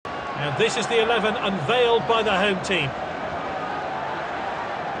And this is the 11 unveiled by the home team.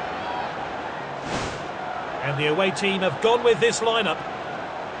 And the away team have gone with this lineup.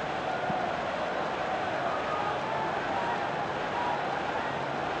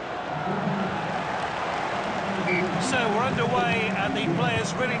 So we're underway and the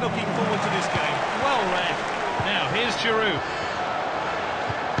players really looking forward to this game. Well read. Now here's Giroud.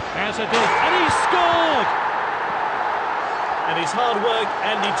 Has a dig and he scored! And his hard work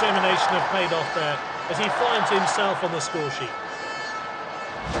and determination have paid off there as he finds himself on the score sheet.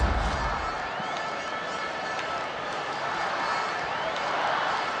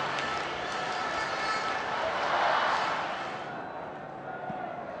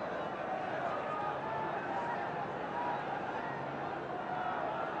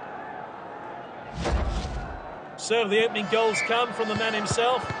 So the opening goals come from the man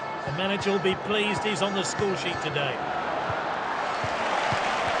himself. The manager will be pleased he's on the score sheet today.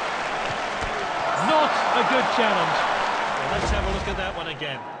 Not a good challenge. Well, let's have a look at that one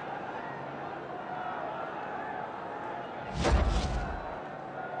again.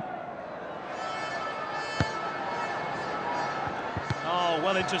 Oh,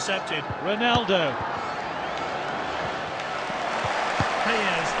 well intercepted. Ronaldo.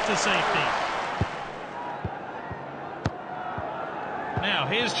 Hayes to safety. Now,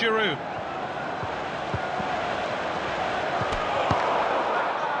 here's Giroud.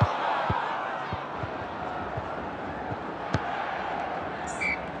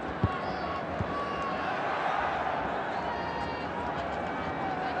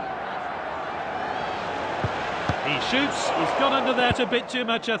 He shoots. He's got under that a bit too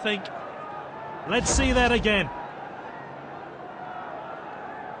much, I think. Let's see that again.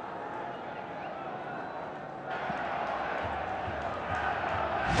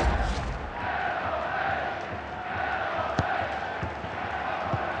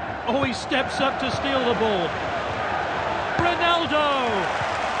 Oh, he steps up to steal the ball. Ronaldo!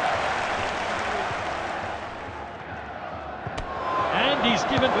 And he's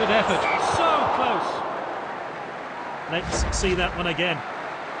given good effort. So close. Let's see that one again.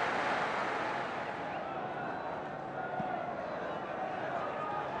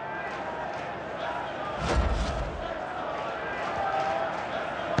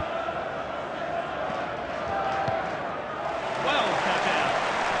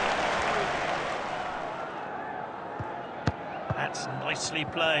 That's nicely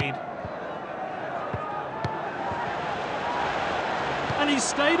played. And he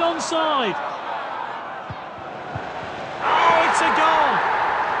stayed onside. Oh, it's a goal!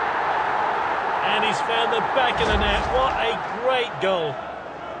 And he's found the back of the net. What a great goal.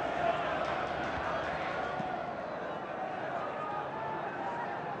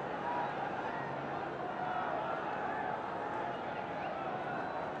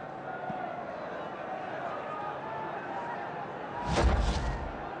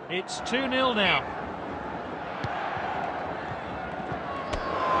 It's 2-0 now.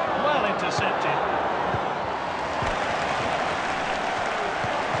 Well intercepted.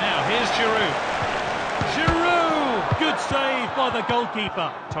 Now here's Giroud. Giroud! Good save by the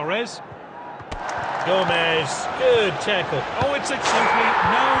goalkeeper. Torres. Gomez, good tackle. Oh, it's simply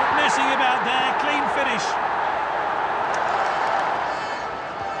no messing about there. Clean finish.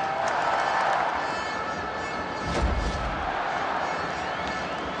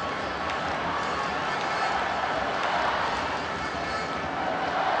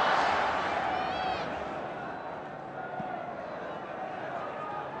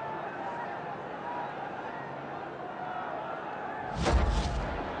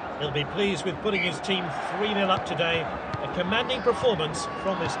 He'll be pleased with putting his team 3-0 up today. A commanding performance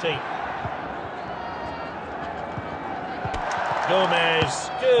from this team. Gomez,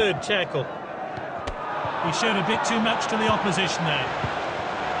 good tackle. He showed a bit too much to the opposition there.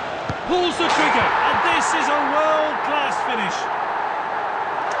 Pulls the trigger, and this is a world-class finish.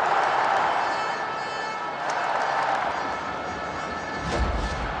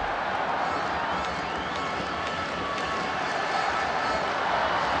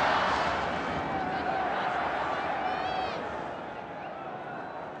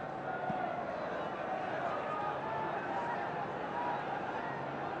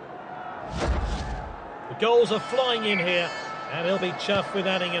 The goals are flying in here, and he'll be chuffed with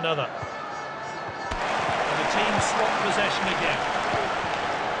adding another. And the team swap possession again.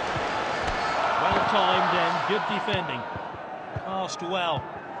 Well timed and good defending. Passed well.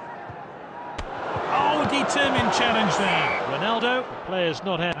 Oh, determined challenge there. Ronaldo, player's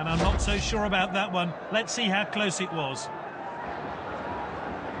not happy. And I'm not so sure about that one. Let's see how close it was.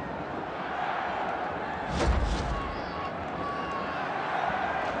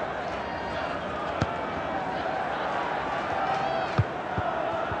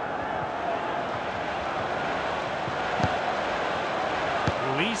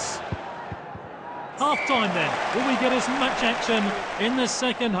 half-time then. Will we get as much action in the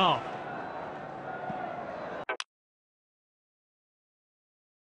second half?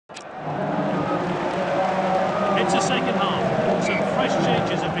 It's a second half. Some fresh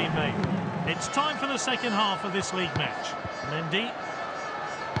changes have been made. It's time for the second half of this league match. Mendy.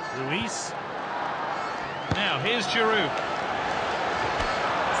 Luis. Now, here's Giroud.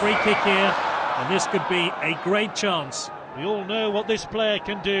 Free kick here, and this could be a great chance. We all know what this player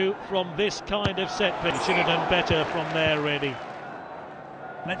can do from this kind of set piece. Should have done better from there, really.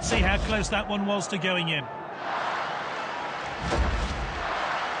 Let's see how close that one was to going in.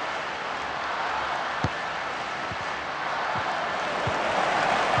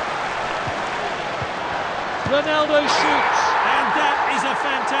 Ronaldo shoots. And that is a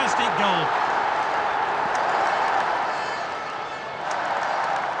fantastic goal.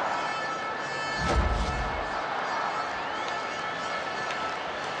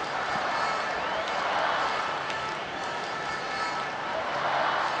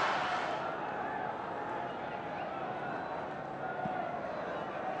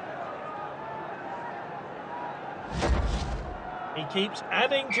 He keeps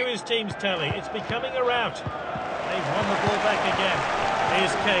adding to his team's tally. It's becoming a rout. They've won the ball back again.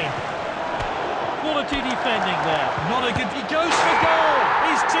 Here's Kane. Quality defending there. Not a good... He goes for goal!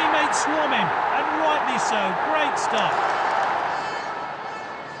 His teammates swarm him, and rightly so. Great stuff.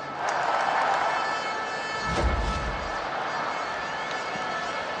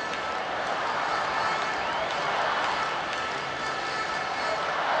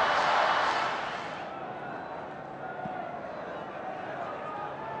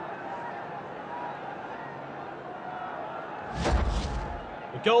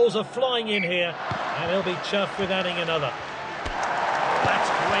 The goals are flying in here, and he'll be chuffed with adding another. That's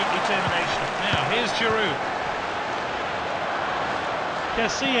great determination. Now, here's Giroud.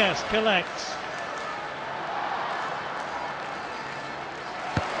 Casillas collects.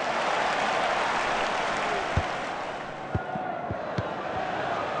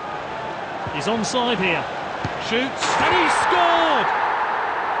 He's onside here. Shoots, and he's scored!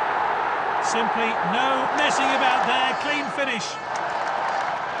 Simply no messing about there. Clean finish.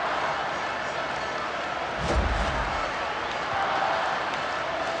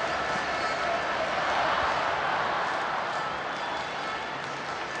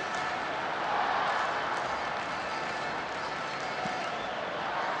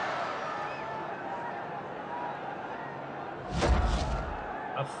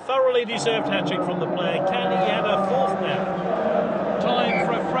 A thoroughly deserved hat-trick from the player. Can he add a fourth now? Time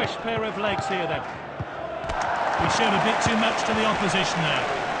for a fresh pair of legs here then. He showed a bit too much to the opposition there.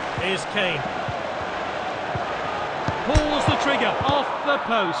 Here's Kane. Pulls the trigger off the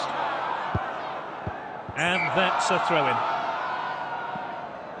post. And that's a throw-in.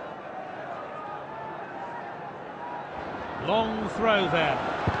 Long throw there.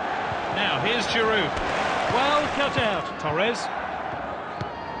 Now, here's Giroud. Well cut out. Torres.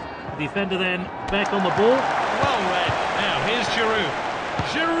 Defender then back on the ball. Well read. Now, here's Giroud.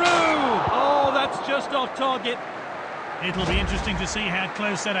 Giroud! Oh, that's just off target. It'll be interesting to see how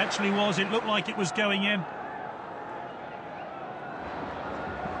close that actually was. It looked like it was going in.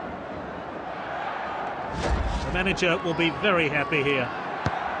 The manager will be very happy here.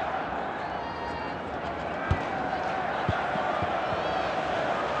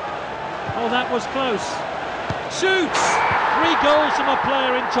 Oh, that was close. Shoots! 3 goals from a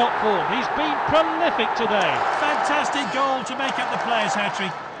player in top form. He's been prolific today. Fantastic goal to make up the player's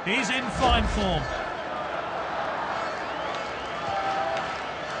hat-trick. He's in fine form.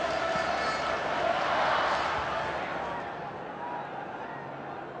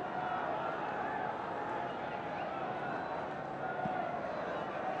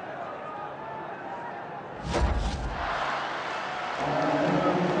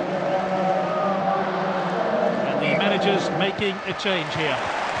 Making a change here.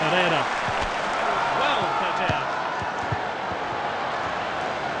 Herrera. Well cut out.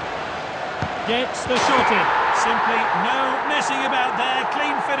 Gets the shot in. Simply no messing about there.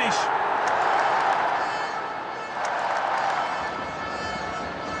 Clean finish.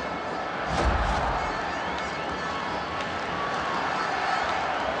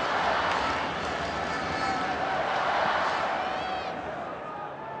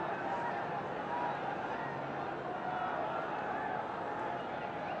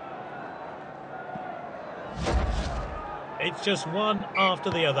 It's just one after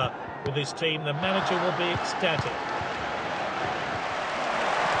the other. With his team, the manager will be ecstatic.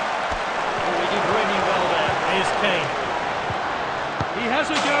 He did really well there. Here's Kane. He has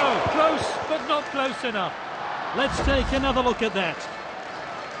a go. Close, but not close enough. Let's take another look at that.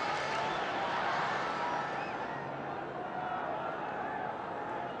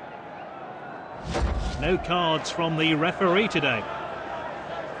 No cards from the referee today.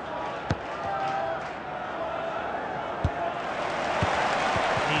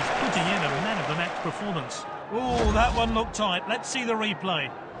 He's putting in a man-of-the-match performance. Oh, that one looked tight. Let's see the replay.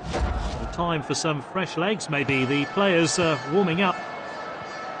 Well, time for some fresh legs, maybe. The players warming up.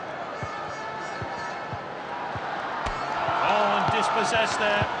 Oh, and dispossessed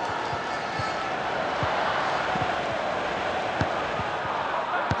there.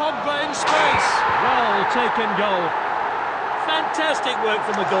 Pogba in space. Well taken goal. Fantastic work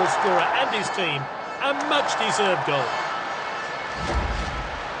from the goal scorer and his team. A much-deserved goal.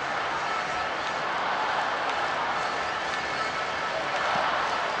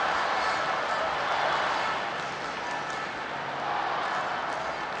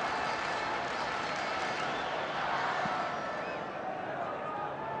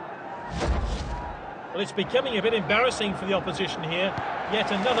 Well, it's becoming a bit embarrassing for the opposition here. Yet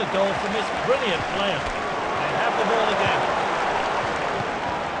another goal from this brilliant player. They have the ball again.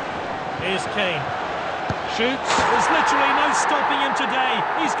 Here's Kane. Shoots. There's literally no stopping him today.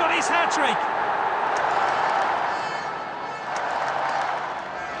 He's got his hat-trick.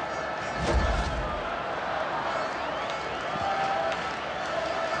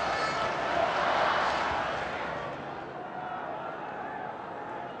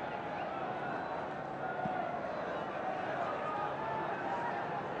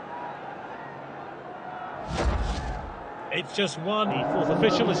 It's just one. The fourth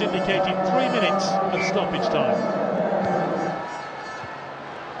official has indicated 3 minutes of stoppage time.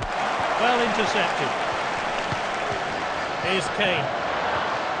 Well intercepted. Here's Kane.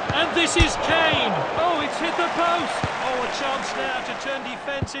 And this is Kane! Oh, it's hit the post! Oh, a chance now to turn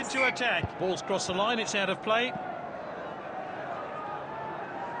defence into attack. Ball's crossed the line, it's out of play.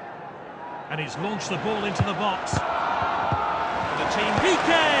 And he's launched the ball into the box. The team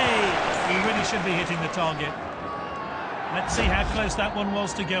PK! He really should be hitting the target. Let's see how close that one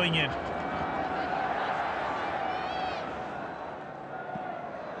was to going in.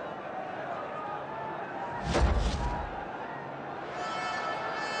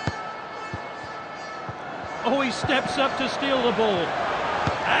 Oh, he steps up to steal the ball.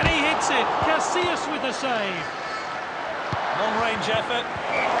 And he hits it. Casillas with the save. long-range effort.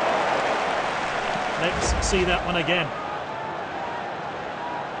 Let's see that one again.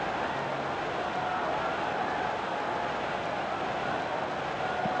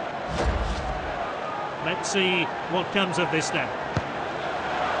 Let's see what comes of this then.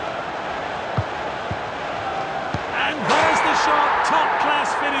 And there's the shot.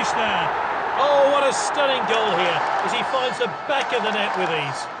 Top-class finish there. Oh, what a stunning goal here as he finds the back of the net with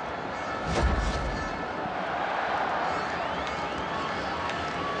ease.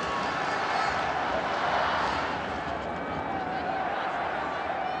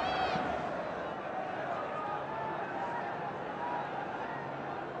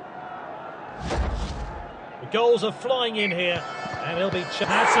 The goals are flying in here, and he'll be... That's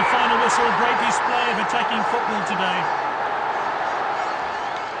the final whistle. Great display of attacking football today.